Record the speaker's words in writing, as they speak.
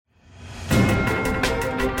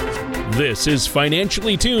This is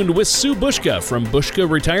Financially Tuned with Sue Bushka from Bushka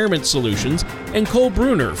Retirement Solutions and Cole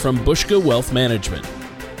Bruner from Bushka Wealth Management.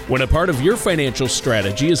 When a part of your financial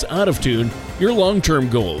strategy is out of tune, your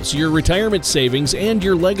long-term goals, your retirement savings, and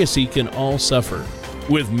your legacy can all suffer.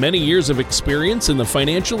 With many years of experience in the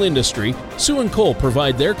financial industry, Sue and Cole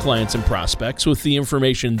provide their clients and prospects with the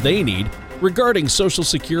information they need regarding Social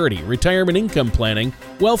Security, retirement income planning,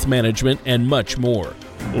 wealth management, and much more.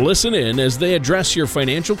 Listen in as they address your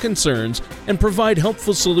financial concerns and provide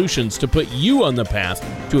helpful solutions to put you on the path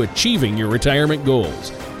to achieving your retirement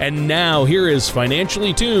goals. And now, here is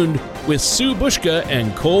Financially Tuned with Sue Bushka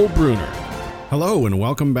and Cole Bruner. Hello and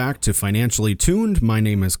welcome back to Financially Tuned. My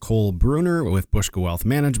name is Cole Bruner with Bushka Wealth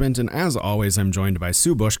Management, and as always, I'm joined by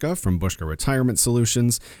Sue Bushka from Bushka Retirement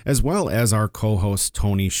Solutions, as well as our co-host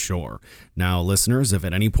Tony Shore. Now, listeners, if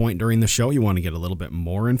at any point during the show you want to get a little bit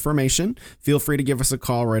more information, feel free to give us a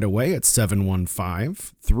call right away at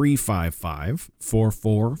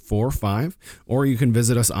 715-355-4445, or you can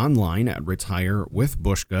visit us online at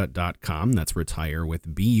retirewithbushka.com. That's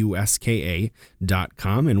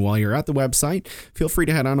retirewithbuska.com. And while you're at the website, feel free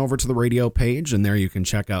to head on over to the radio page, and there you can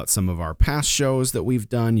check out some of our past shows that we've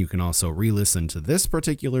done. You can also re-listen to this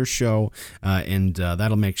particular show, and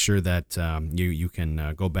that'll make sure that you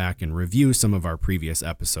can go back and review some of our previous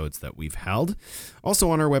episodes that we've held. Also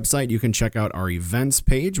on our website, you can check out our events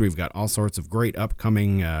page. We've got all sorts of great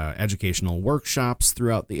upcoming educational workshops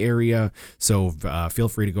throughout the area, so feel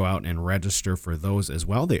free to go out and register for those as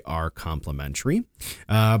well. They are complimentary.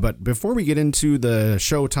 But before we get into the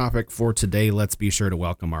show topic for today, let's be sure to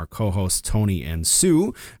welcome our co-hosts Tony and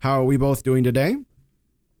Sue. How are we both doing today?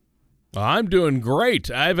 I'm doing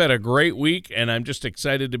great. I've had a great week, and I'm just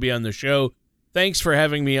excited to be on the show. Thanks for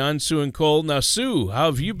having me on, Sue and Cole. Now, Sue, how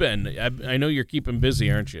have you been? I know you're keeping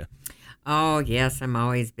busy, aren't you? Oh, yes, I'm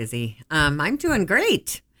always busy. I'm doing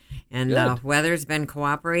great, and the weather's been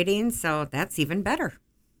cooperating, so that's even better.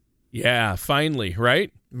 Yeah, finally,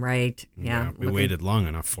 right? Right, yeah. We waited long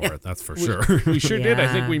enough for it, that's for sure. We sure did. I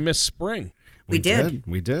think we missed spring. We did.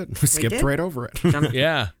 We skipped right over it.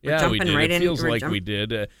 Yeah, we did. Right it feels like we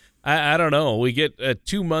did. I don't know. We get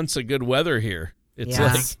 2 months of good weather here. It's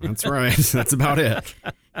That's right. That's about it.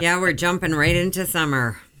 Yeah, we're jumping right into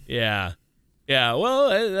summer. Yeah.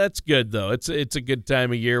 Well, that's good though. It's a good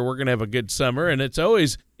time of year. We're gonna have a good summer, and it's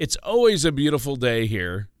always a beautiful day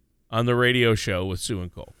here on the radio show with Sue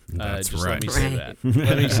and Cole. That's right. Let me say that.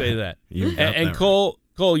 Let me say that. And Cole,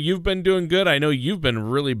 you've been doing good. I know you've been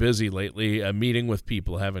really busy lately, meeting with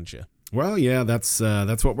people, haven't you? Well, yeah, that's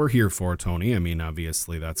what we're here for, Tony. I mean,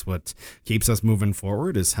 obviously, that's what keeps us moving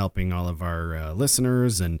forward, is helping all of our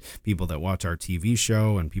listeners and people that watch our TV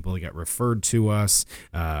show and people that get referred to us.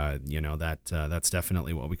 That's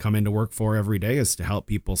definitely what we come into work for every day, is to help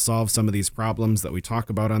people solve some of these problems that we talk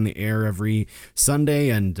about on the air every Sunday,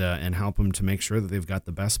 and help them to make sure that they've got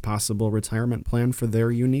the best possible retirement plan for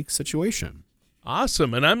their unique situation.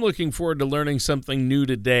 Awesome, and I'm looking forward to learning something new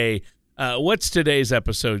today. What's today's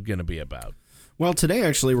episode going to be about? Well, today,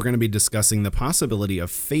 actually, we're going to be discussing the possibility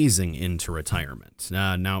of phasing into retirement.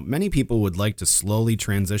 Now, many people would like to slowly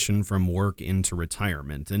transition from work into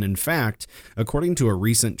retirement. And in fact, according to a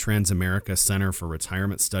recent Transamerica Center for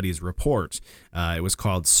Retirement Studies report, it was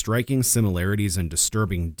called Striking Similarities and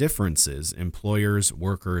Disturbing Differences, Employers,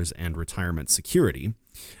 Workers, and Retirement Security.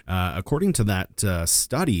 According to that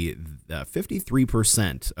study,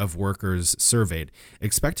 53% of workers surveyed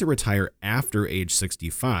expect to retire after age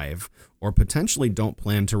 65 or potentially don't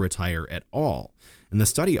plan to retire at all. And the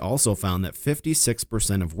study also found that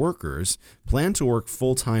 56% of workers plan to work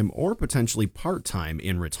full-time or potentially part-time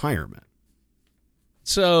in retirement.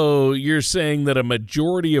 So you're saying that a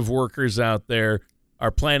majority of workers out there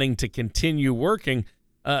are planning to continue working,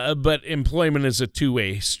 but employment is a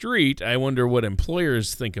two-way street. I wonder what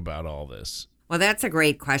employers think about all this. Well, that's a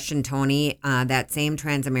great question, Tony. That same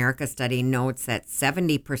Transamerica study notes that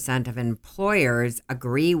 70% of employers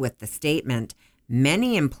agree with the statement.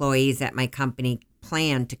 Many employees at my company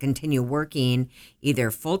plan to continue working either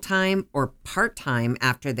full-time or part-time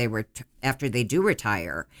after they do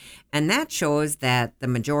retire. And that shows that the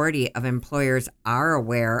majority of employers are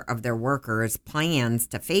aware of their workers' plans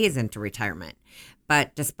to phase into retirement.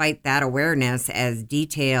 But despite that awareness, as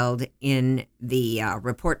detailed in the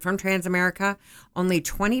report from Transamerica, only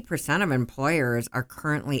 20% of employers are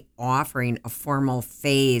currently offering a formal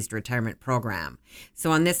phased retirement program.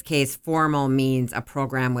 So in this case, formal means a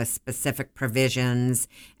program with specific provisions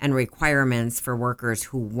and requirements for workers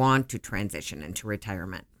who want to transition into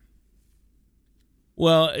retirement.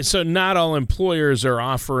 Well, so not all employers are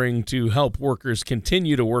offering to help workers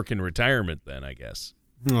continue to work in retirement then, I guess.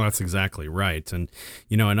 Well, that's exactly right. And,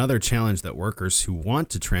 another challenge that workers who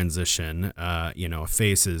want to transition,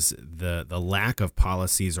 face is the lack of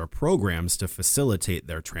policies or programs to facilitate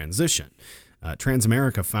their transition.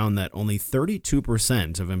 Transamerica found that only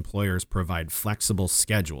 32% of employers provide flexible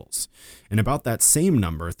schedules. And about that same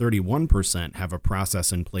number, 31% have a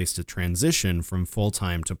process in place to transition from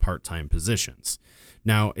full-time to part-time positions.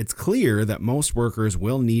 Now, it's clear that most workers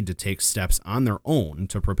will need to take steps on their own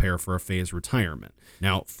to prepare for a phased retirement.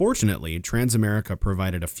 Now, fortunately, Transamerica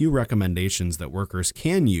provided a few recommendations that workers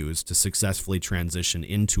can use to successfully transition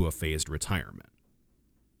into a phased retirement.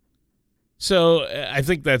 So I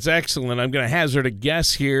think that's excellent. I'm going to hazard a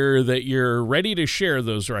guess here that you're ready to share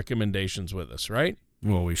those recommendations with us, right?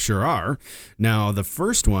 Well, we sure are. Now, the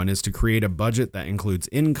first one is to create a budget that includes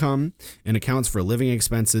income and accounts for living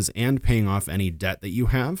expenses and paying off any debt that you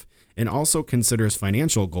have, and also considers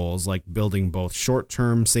financial goals like building both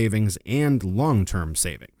short-term savings and long-term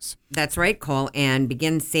savings. That's right, Cole, and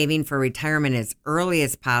begin saving for retirement as early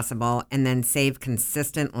as possible and then save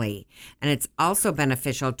consistently. And it's also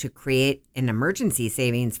beneficial to create an emergency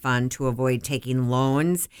savings fund to avoid taking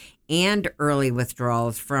loans and early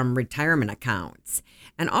withdrawals from retirement accounts.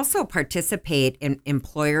 And also participate in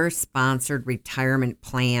employer-sponsored retirement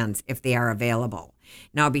plans if they are available.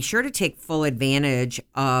 Now, be sure to take full advantage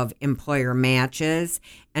of employer matches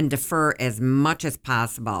and defer as much as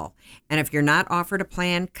possible. And if you're not offered a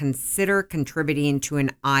plan, consider contributing to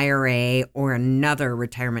an IRA or another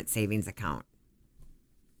retirement savings account.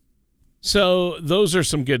 So those are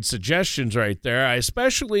some good suggestions right there. I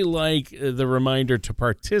especially like the reminder to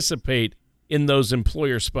participate in those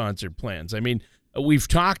employer-sponsored plans. I mean, we've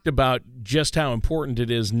talked about just how important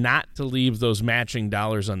it is not to leave those matching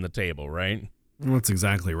dollars on the table, right? Well, that's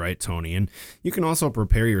exactly right, Tony. And you can also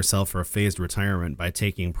prepare yourself for a phased retirement by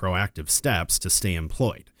taking proactive steps to stay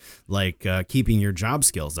employed, like keeping your job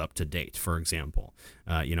skills up to date, for example.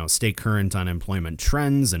 Stay current on employment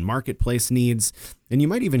trends and marketplace needs. And you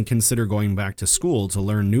might even consider going back to school to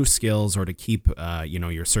learn new skills or to keep,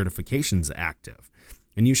 your certifications active.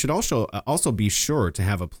 And you should also be sure to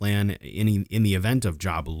have a plan in the event of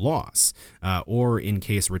job loss or in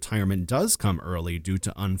case retirement does come early due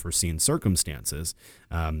to unforeseen circumstances.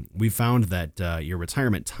 We found that your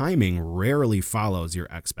retirement timing rarely follows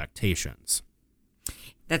your expectations.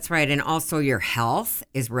 That's right. And also your health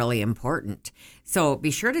is really important. So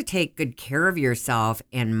be sure to take good care of yourself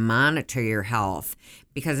and monitor your health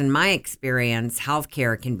because in my experience,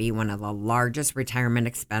 healthcare can be one of the largest retirement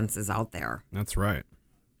expenses out there. That's right.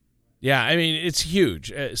 Yeah, I mean, it's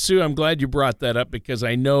huge. Sue, I'm glad you brought that up because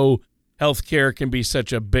I know healthcare can be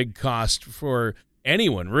such a big cost for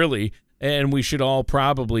anyone, really, and we should all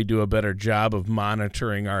probably do a better job of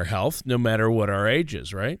monitoring our health no matter what our age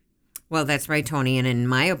is, right? Well, that's right, Tony. And in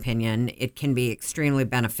my opinion, it can be extremely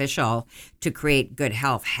beneficial to create good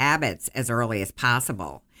health habits as early as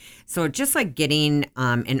possible. So just like getting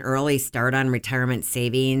an early start on retirement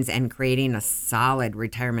savings and creating a solid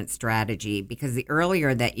retirement strategy, because the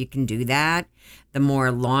earlier that you can do that, the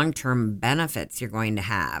more long-term benefits you're going to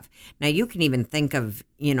have. Now, you can even think of,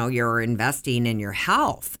 you're investing in your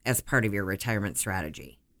health as part of your retirement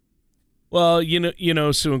strategy. Well,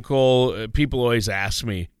 Sue and Cole, people always ask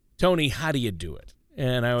me, Tony, how do you do it?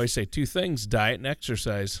 And I always say two things, diet and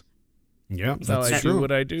exercise. Yeah, that's true.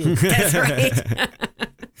 What I do. That's right.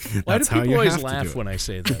 Why do people always laugh when I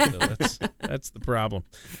say that, though? That's the problem.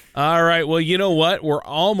 All right. Well, you know what? We're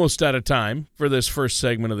almost out of time for this first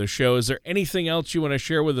segment of the show. Is there anything else you want to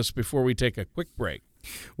share with us before we take a quick break?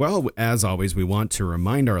 Well, as always, we want to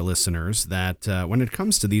remind our listeners that when it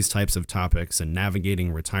comes to these types of topics and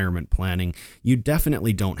navigating retirement planning, you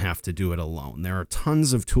definitely don't have to do it alone. There are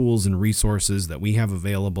tons of tools and resources that we have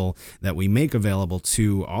available, that we make available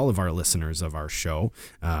to all of our listeners of our show,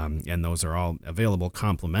 and those are all available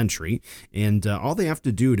complimentary. And all they have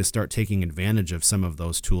to do to start taking advantage of some of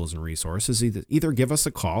those tools and resources is either give us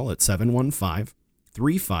a call at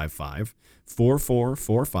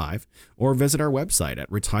 715-355-4445 or visit our website at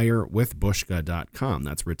retirewithbushka.com.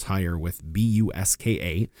 That's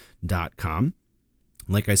retirewithbuska.com.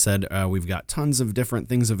 Like I said, we've got tons of different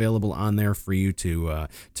things available on there for you to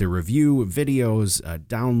review, videos,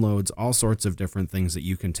 downloads, all sorts of different things that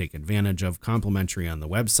you can take advantage of complimentary on the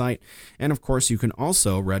website. And of course, you can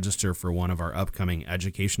also register for one of our upcoming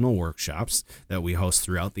educational workshops that we host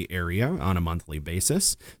throughout the area on a monthly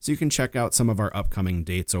basis. So you can check out some of our upcoming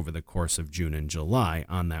dates over the course of June and July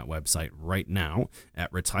on that website right now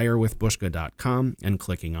at retirewithbushka.com and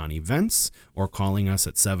clicking on events or calling us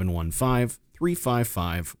at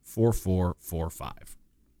 715-355-4445.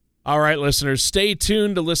 All right, listeners, stay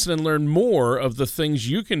tuned to listen and learn more of the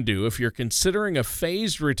things you can do if you're considering a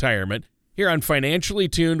phased retirement here on Financially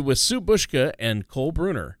Tuned with Sue Bushka and Cole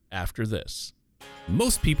Bruner after this.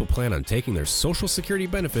 Most people plan on taking their Social Security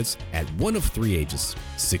benefits at one of three ages,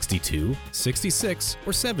 62, 66,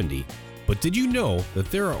 or 70. But did you know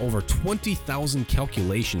that there are over 20,000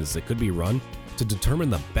 calculations that could be run to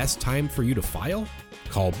determine the best time for you to file?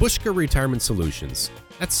 Call Bushka Retirement Solutions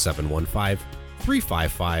at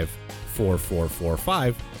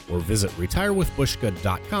 715-355-4445 or visit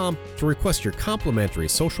retirewithbushka.com to request your complimentary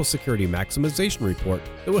Social Security maximization report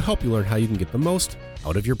that will help you learn how you can get the most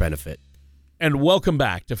out of your benefit. And welcome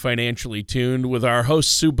back to Financially Tuned with our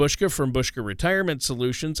host, Sue Bushka from Bushka Retirement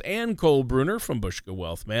Solutions and Cole Bruner from Bushka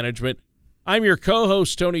Wealth Management. I'm your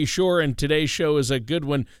co-host, Tony Shore, and today's show is a good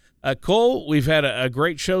one. Cole, we've had a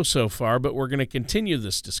great show so far, but we're going to continue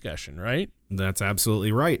this discussion, right? That's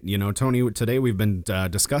absolutely right. You know, Tony, today we've been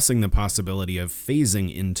discussing the possibility of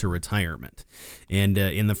phasing into retirement. And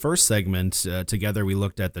in the first segment, together we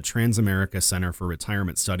looked at the Transamerica Center for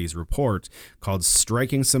Retirement Studies report called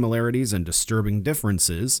Striking Similarities and Disturbing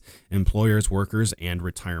Differences, Employers, Workers, and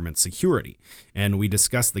Retirement Security. And we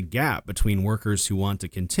discussed the gap between workers who want to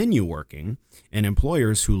continue working and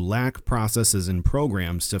employers who lack processes and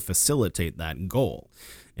programs to facilitate that goal.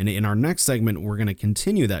 And in our next segment, we're going to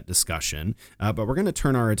continue that discussion, but we're going to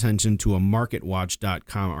turn our attention to a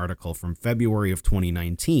MarketWatch.com article from February of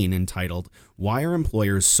 2019 entitled, "Why Are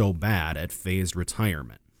Employers So Bad at Phased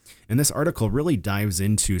Retirement?" And this article really dives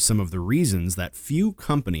into some of the reasons that few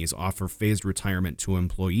companies offer phased retirement to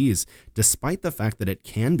employees, despite the fact that it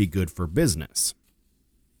can be good for business.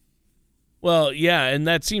 Well, yeah, and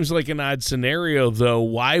that seems like an odd scenario, though.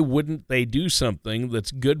 Why wouldn't they do something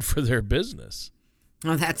that's good for their business?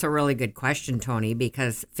 Well, that's a really good question, Tony,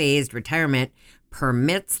 because phased retirement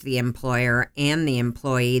permits the employer and the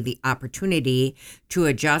employee the opportunity to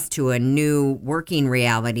adjust to a new working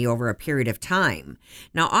reality over a period of time.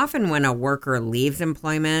 Now, often when a worker leaves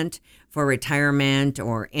employment for retirement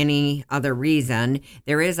or any other reason,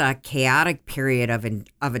 there is a chaotic period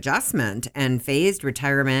of adjustment, and phased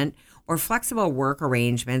retirement or flexible work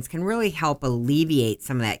arrangements can really help alleviate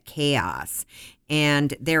some of that chaos.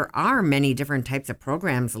 And there are many different types of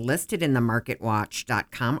programs listed in the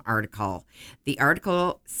MarketWatch.com article. The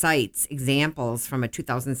article cites examples from a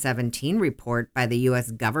 2017 report by the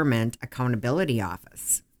U.S. Government Accountability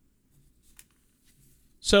Office.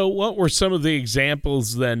 So what were some of the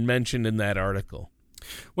examples then mentioned in that article?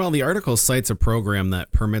 Well, the article cites a program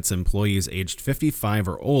that permits employees aged 55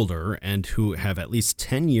 or older and who have at least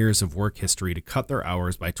 10 years of work history to cut their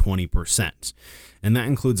hours by 20%. And that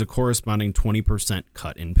includes a corresponding 20%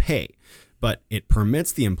 cut in pay. But it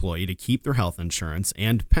permits the employee to keep their health insurance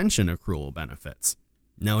and pension accrual benefits.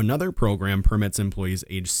 Now, another program permits employees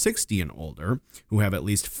aged 60 and older who have at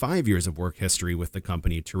least 5 years of work history with the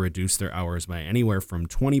company to reduce their hours by anywhere from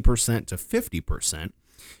 20% to 50%.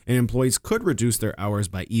 And employees could reduce their hours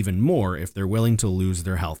by even more if they're willing to lose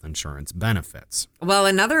their health insurance benefits. Well,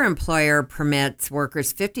 another employer permits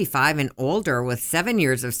workers 55 and older with 7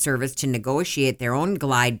 years of service to negotiate their own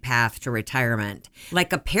glide path to retirement.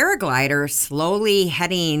 Like a paraglider slowly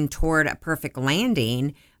heading toward a perfect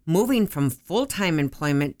landing, moving from full-time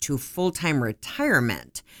employment to full-time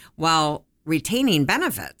retirement, while retaining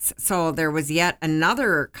benefits. So there was yet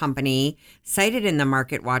another company cited in the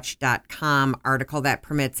MarketWatch.com article that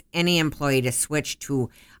permits any employee to switch to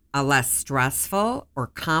a less stressful or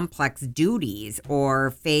complex duties or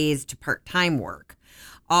phased part-time work,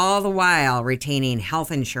 all the while retaining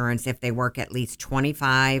health insurance if they work at least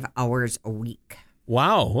 25 hours a week.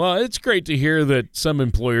 Wow. Well, it's great to hear that some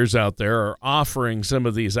employers out there are offering some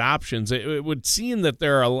of these options. It would seem that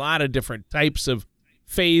there are a lot of different types of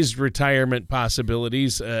phased retirement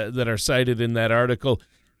possibilities that are cited in that article.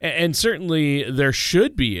 And certainly there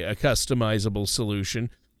should be a customizable solution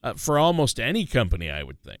for almost any company, I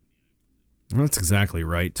would think. Well, that's exactly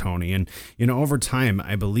right, Tony. And, you know, over time,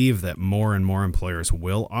 I believe that more and more employers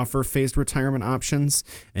will offer phased retirement options.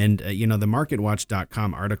 And, the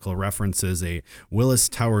MarketWatch.com article references a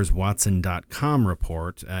WillisTowersWatson.com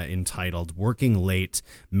report entitled Working Late,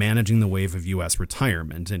 Managing the Wave of U.S.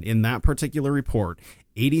 Retirement. And in that particular report,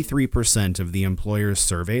 83% of the employers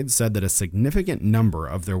surveyed said that a significant number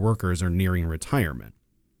of their workers are nearing retirement.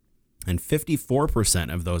 And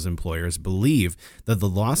 54% of those employers believe that the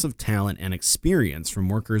loss of talent and experience from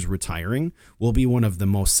workers retiring will be one of the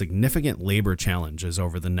most significant labor challenges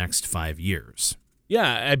over the next 5 years.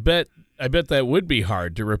 Yeah, I bet that would be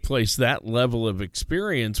hard to replace that level of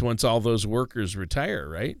experience once all those workers retire,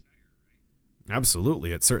 right?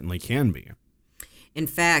 Absolutely, it certainly can be. In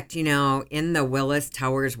fact, in the Willis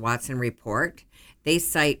Towers Watson report, they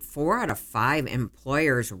cite 4 out of 5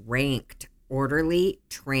 employers ranked orderly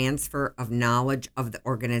transfer of knowledge of the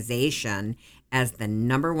organization as the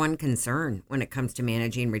number one concern when it comes to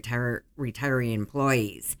managing retiree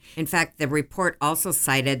employees. In fact, the report also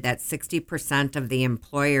cited that 60% of the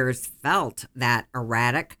employers felt that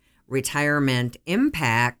erratic retirement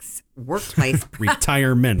impacts workplace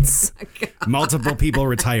retirements. Multiple people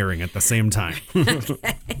retiring at the same time.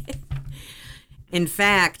 Okay. In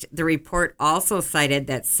fact, the report also cited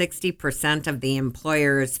that 60% of the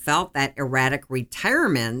employers felt that erratic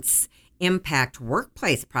retirements impact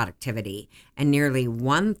workplace productivity, and nearly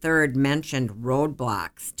 1/3 mentioned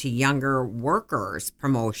roadblocks to younger workers'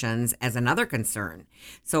 promotions as another concern.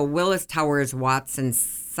 So Willis Towers Watson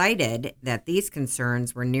cited that these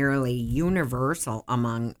concerns were nearly universal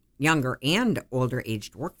among younger and older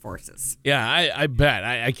aged workforces. Yeah, I bet.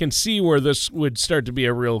 I can see where this would start to be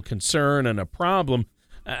a real concern and a problem.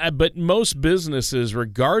 But most businesses,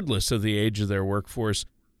 regardless of the age of their workforce,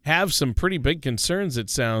 have some pretty big concerns, it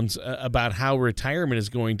sounds, about how retirement is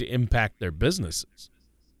going to impact their businesses.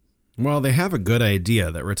 Well, they have a good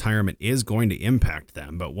idea that retirement is going to impact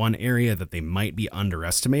them, but one area that they might be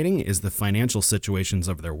underestimating is the financial situations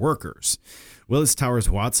of their workers. Willis Towers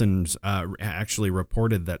Watson actually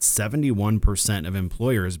reported that 71% of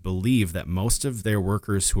employers believe that most of their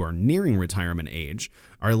workers who are nearing retirement age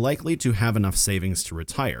are likely to have enough savings to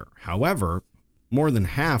retire. However, more than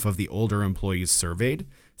half of the older employees surveyed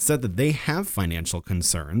said that they have financial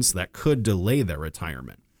concerns that could delay their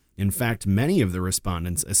retirement. In fact, many of the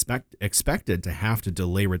respondents expected to have to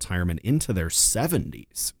delay retirement into their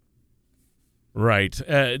 70s. Right.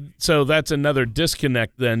 So that's another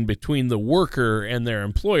disconnect then between the worker and their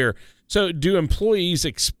employer. So do employers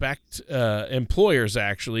expect their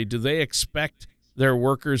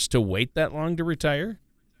workers to wait that long to retire?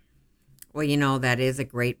 Well, that is a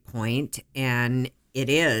great point, and it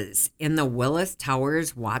is. In the Willis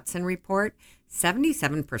Towers Watson report,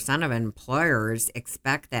 77% of employers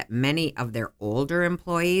expect that many of their older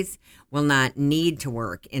employees will not need to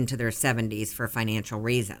work into their 70s for financial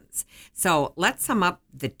reasons. So let's sum up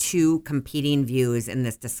the two competing views in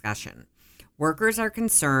this discussion. Workers are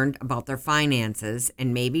concerned about their finances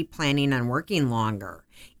and maybe planning on working longer,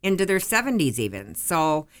 into their 70s even,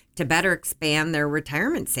 so to better expand their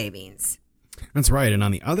retirement savings. That's right. And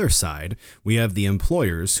on the other side, we have the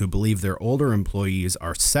employers who believe their older employees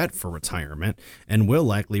are set for retirement and will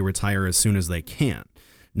likely retire as soon as they can.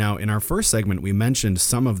 Now, in our first segment, we mentioned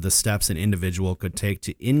some of the steps an individual could take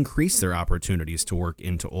to increase their opportunities to work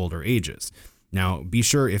into older ages. Now, be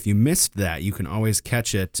sure if you missed that, you can always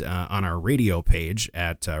catch it on our radio page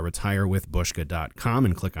at retirewithbushka.com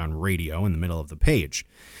and click on radio in the middle of the page.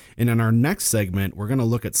 And in our next segment, we're going to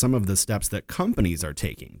look at some of the steps that companies are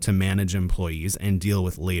taking to manage employees and deal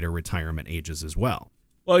with later retirement ages as well.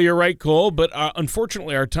 Well, you're right, Cole, but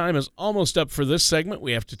unfortunately our time is almost up for this segment.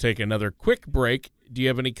 We have to take another quick break. Do you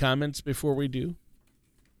have any comments before we do?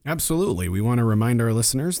 Absolutely. We want to remind our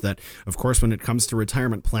listeners that, of course, when it comes to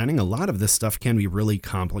retirement planning, a lot of this stuff can be really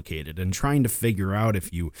complicated, and trying to figure out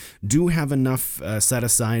if you do have enough set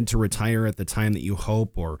aside to retire at the time that you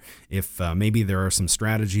hope, or if maybe there are some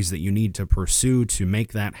strategies that you need to pursue to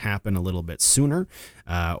make that happen a little bit sooner,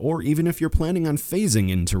 or even if you're planning on phasing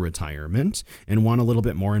into retirement and want a little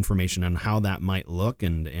bit more information on how that might look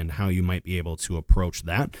and how you might be able to approach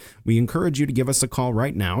that, we encourage you to give us a call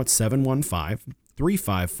right now at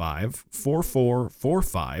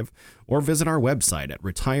 715-355-4445, or visit our website at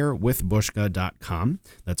retirewithbushka.com.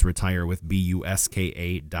 That's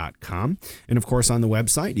retirewithbuska.com. And of course, on the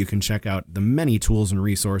website, you can check out the many tools and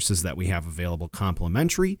resources that we have available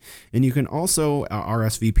complimentary. And you can also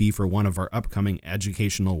RSVP for one of our upcoming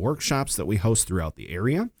educational workshops that we host throughout the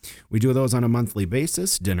area. We do those on a monthly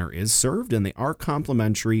basis. Dinner is served and they are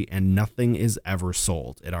complimentary, and nothing is ever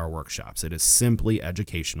sold at our workshops. It is simply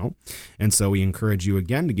educational. And so we encourage you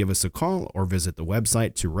again to give us a call or visit the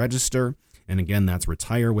website to register. And again, that's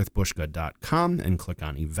retirewithbushka.com and click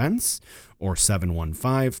on events, or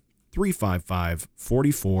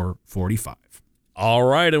 715-355-4445. All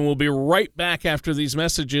right, and we'll be right back after these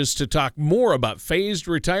messages to talk more about phased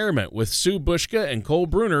retirement with Sue Bushka and Cole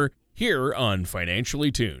Bruner here on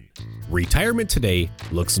Financially Tuned. Retirement today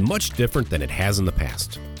looks much different than it has in the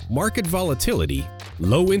past. Market volatility,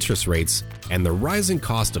 low interest rates, and the rising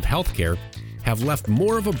cost of healthcare have left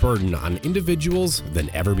more of a burden on individuals than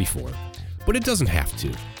ever before. But it doesn't have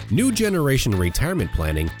to. New Generation Retirement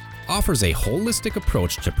Planning offers a holistic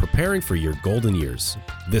approach to preparing for your golden years.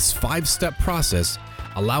 This 5-step process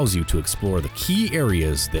allows you to explore the key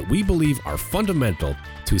areas that we believe are fundamental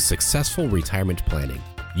to successful retirement planning.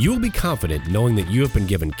 You will be confident knowing that you have been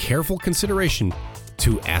given careful consideration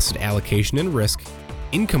to asset allocation and risk,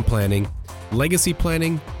 income planning, legacy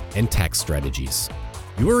planning, and tax strategies.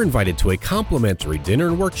 You are invited to a complimentary dinner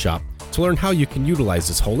and workshop to learn how you can utilize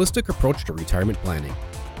this holistic approach to retirement planning.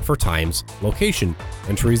 For times, location,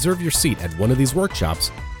 and to reserve your seat at one of these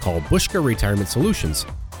workshops, call Bushka Retirement Solutions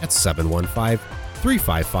at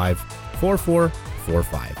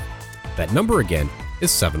 715-355-4445. That number again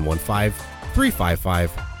is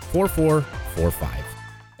 715-355-4445.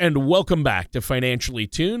 And welcome back to Financially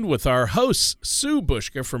Tuned with our hosts, Sue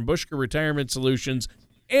Bushka from Bushka Retirement Solutions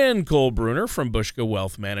and Cole Bruner from Bushka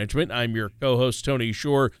Wealth Management. I'm your co-host, Tony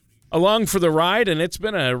Shore, along for the ride, and it's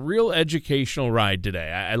been a real educational ride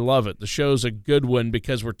today. I love it. The show's a good one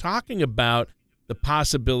because we're talking about the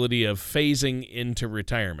possibility of phasing into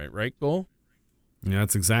retirement, right, Cole? Yeah,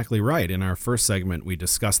 that's exactly right. In our first segment, we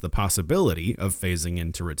discussed the possibility of phasing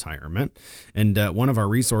into retirement. And one of our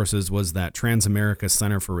resources was that Transamerica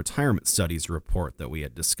Center for Retirement Studies report that we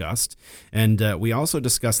had discussed. And we also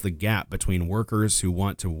discussed the gap between workers who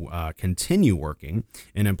want to continue working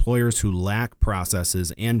and employers who lack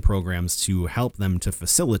processes and programs to help them to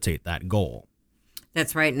facilitate that goal.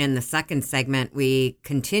 That's right. And in the second segment, we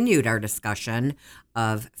continued our discussion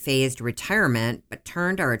of phased retirement, but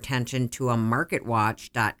turned our attention to a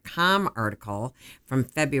MarketWatch.com article from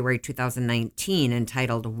February 2019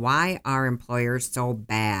 entitled, "Why Are Employers So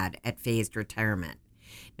Bad at Phased Retirement?"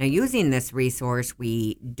 Now, using this resource,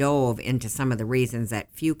 we dove into some of the reasons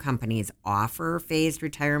that few companies offer phased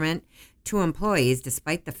retirement to employees,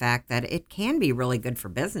 despite the fact that it can be really good for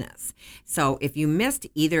business. So if you missed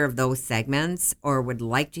either of those segments or would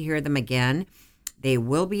like to hear them again, they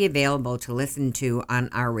will be available to listen to on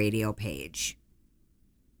our radio page.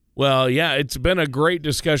 Well, yeah, it's been a great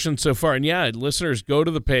discussion so far. And yeah, listeners, go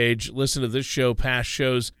to the page, listen to this show, past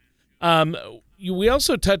shows. We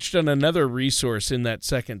also touched on another resource in that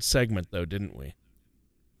second segment, though, didn't we?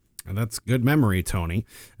 That's good memory, Tony.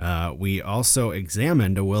 We also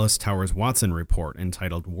examined a Willis Towers Watson report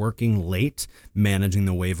entitled Working Late, Managing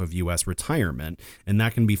the Wave of U.S. Retirement, and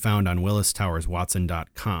that can be found on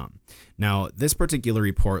willistowerswatson.com. Now, this particular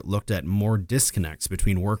report looked at more disconnects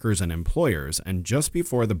between workers and employers, and just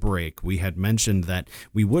before the break, we had mentioned that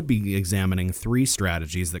we would be examining 3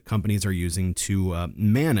 strategies that companies are using to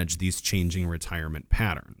manage these changing retirement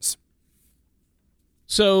patterns.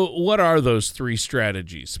 So what are those 3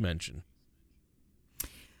 strategies mentioned?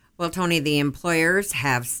 Well, Tony, the employers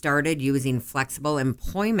have started using flexible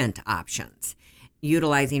employment options,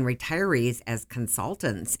 utilizing retirees as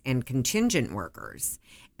consultants and contingent workers,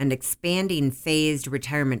 and expanding phased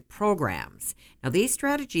retirement programs. Now, these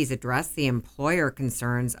strategies address the employer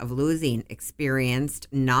concerns of losing experienced,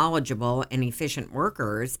 knowledgeable, and efficient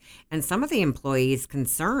workers, and some of the employees'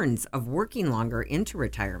 concerns of working longer into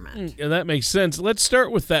retirement. Yeah, that makes sense. Let's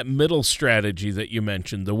start with that middle strategy that you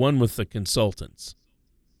mentioned, the one with the consultants.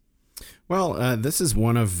 Well, this is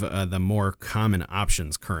one of the more common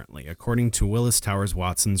options currently. According to Willis Towers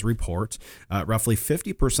Watson's report, roughly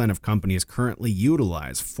 50% of companies currently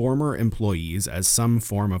utilize former employees as some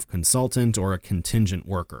form of consultant or a contingent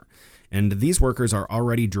worker. And these workers are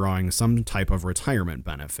already drawing some type of retirement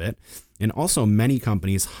benefit. And also many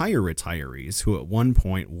companies hire retirees who at one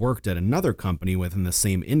point worked at another company within the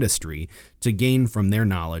same industry to gain from their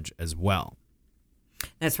knowledge as well.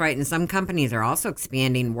 That's right. And some companies are also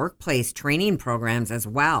expanding workplace training programs as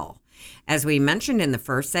well. As we mentioned in the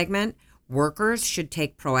first segment, workers should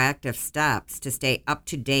take proactive steps to stay up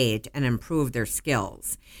to date and improve their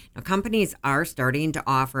skills. Now, companies are starting to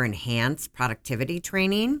offer enhanced productivity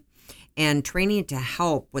training and training to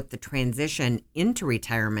help with the transition into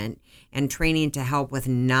retirement and training to help with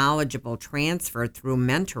knowledgeable transfer through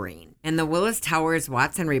mentoring. In the Willis Towers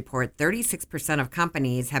Watson report, 36% of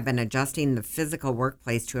companies have been adjusting the physical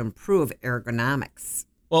workplace to improve ergonomics.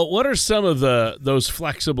 Well, what are some of those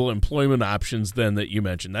flexible employment options then that you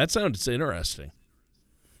mentioned? That sounds interesting.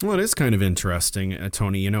 Well, it is kind of interesting,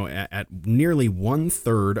 Tony. You know, at nearly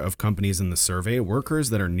 1/3 of companies in the survey, workers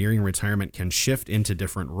that are nearing retirement can shift into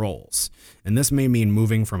different roles. And this may mean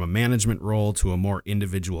moving from a management role to a more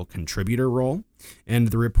individual contributor role. And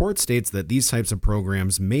the report states that these types of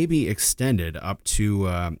programs may be extended up to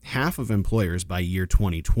half of employers by year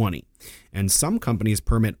 2020. And some companies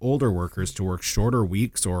permit older workers to work shorter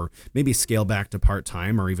weeks or maybe scale back to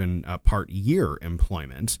part-time or even part-year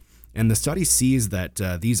employment. And the study sees that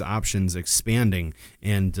these options expanding,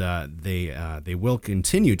 and they will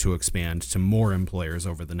continue to expand to more employers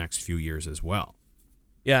over the next few years as well.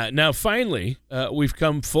 Yeah. Now, finally, we've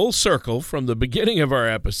come full circle from the beginning of our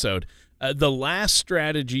episode. The last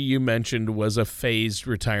strategy you mentioned was a phased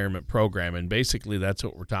retirement program, and basically that's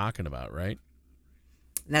what we're talking about, right?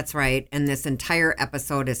 That's right. And this entire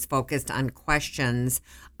episode is focused on questions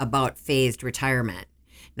about phased retirement.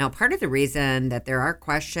 Now, part of the reason that there are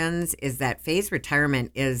questions is that phased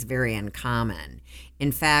retirement is very uncommon.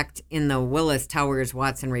 In fact, in the Willis Towers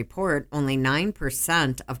Watson report, only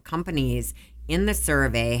 9% of companies in the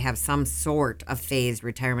survey have some sort of phased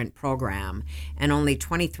retirement program, and only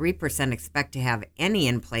 23% expect to have any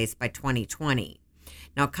in place by 2020.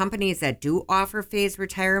 Now, companies that do offer phased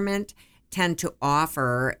retirement tend to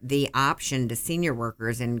offer the option to senior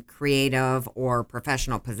workers in creative or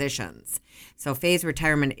professional positions. So phased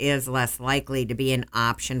retirement is less likely to be an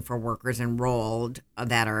option for workers enrolled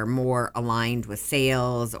that are more aligned with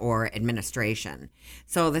sales or administration.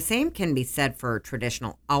 So the same can be said for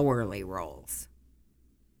traditional hourly roles.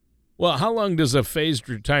 Well, how long does a phased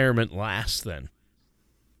retirement last then?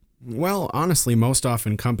 Well, honestly, most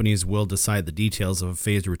often companies will decide the details of a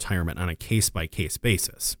phased retirement on a case-by-case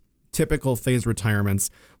basis. Typical phased retirements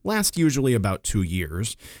last usually about 2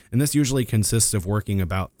 years, and this usually consists of working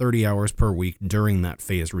about 30 hours per week during that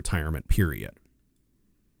phased retirement period.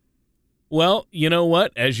 Well, you know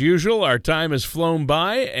what? As usual, our time has flown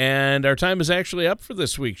by, and our time is actually up for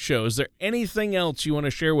this week's show. Is there anything else you want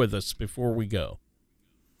to share with us before we go?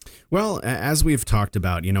 Well, as we've talked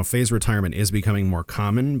about, phased retirement is becoming more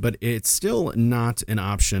common, but it's still not an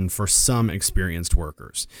option for some experienced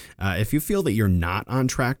workers. If you feel that you're not on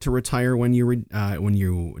track to retire when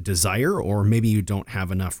you desire, or maybe you don't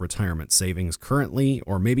have enough retirement savings currently,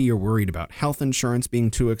 or maybe you're worried about health insurance being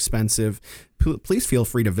too expensive, please feel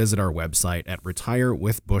free to visit our website at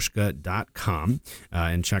retirewithbushka.com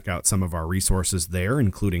and check out some of our resources there,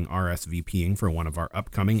 including RSVPing for one of our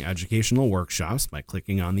upcoming educational workshops by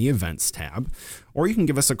clicking on the Events tab. Or you can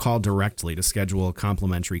give us a call directly to schedule a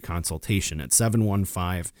complimentary consultation at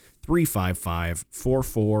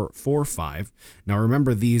 715-355-4445. Now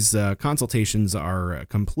remember, these consultations are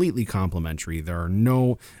completely complimentary. There are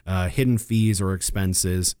no hidden fees or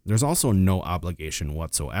expenses. There's also no obligation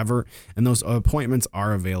whatsoever, and those appointments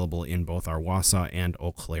are available in both our Wausau and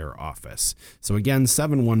Eau Claire office. So again,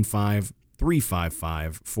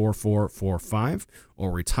 715-355-4445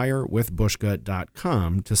 or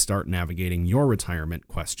retirewithbushka.com to start navigating your retirement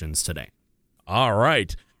questions today. All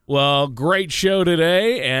right. Well, great show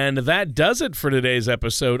today, and that does it for today's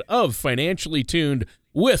episode of Financially Tuned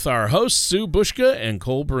with our hosts, Sue Bushka and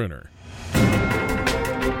Cole Bruner.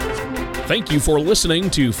 Thank you for listening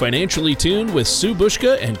to Financially Tuned with Sue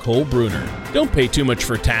Bushka and Cole Bruner. Don't pay too much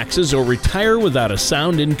for taxes or retire without a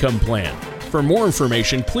sound income plan. For more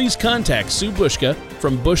information, please contact Sue Bushka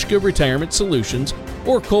from Bushka Retirement Solutions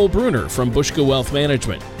or Cole Bruner from Bushka Wealth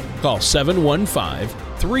Management. Call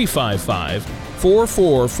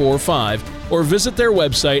 715-355-4445 or visit their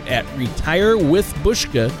website at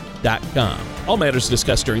retirewithbushka.com. All matters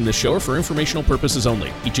discussed during this show are for informational purposes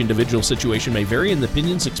only. Each individual situation may vary, and the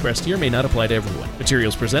opinions expressed here may not apply to everyone.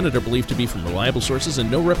 Materials presented are believed to be from reliable sources,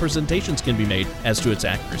 and no representations can be made as to its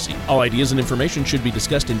accuracy. All ideas and information should be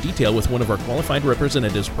discussed in detail with one of our qualified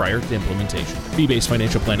representatives prior to implementation. Fee-based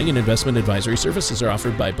financial planning and investment advisory services are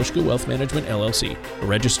offered by Bushka Wealth Management, LLC, a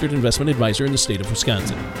registered investment advisor in the state of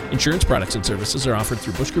Wisconsin. Insurance products and services are offered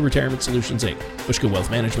through Bushka Retirement Solutions, Inc. Bushka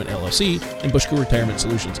Wealth Management, LLC, and Bushka Retirement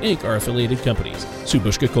Solutions, Inc. are affiliated companies. Sue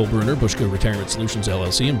Bushka, Cole Bruner, Bushka Retirement Solutions,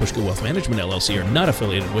 LLC, and Bushka Wealth Management, LLC are not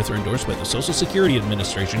affiliated with or endorsed by the Social Security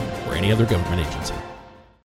Administration or any other government agency.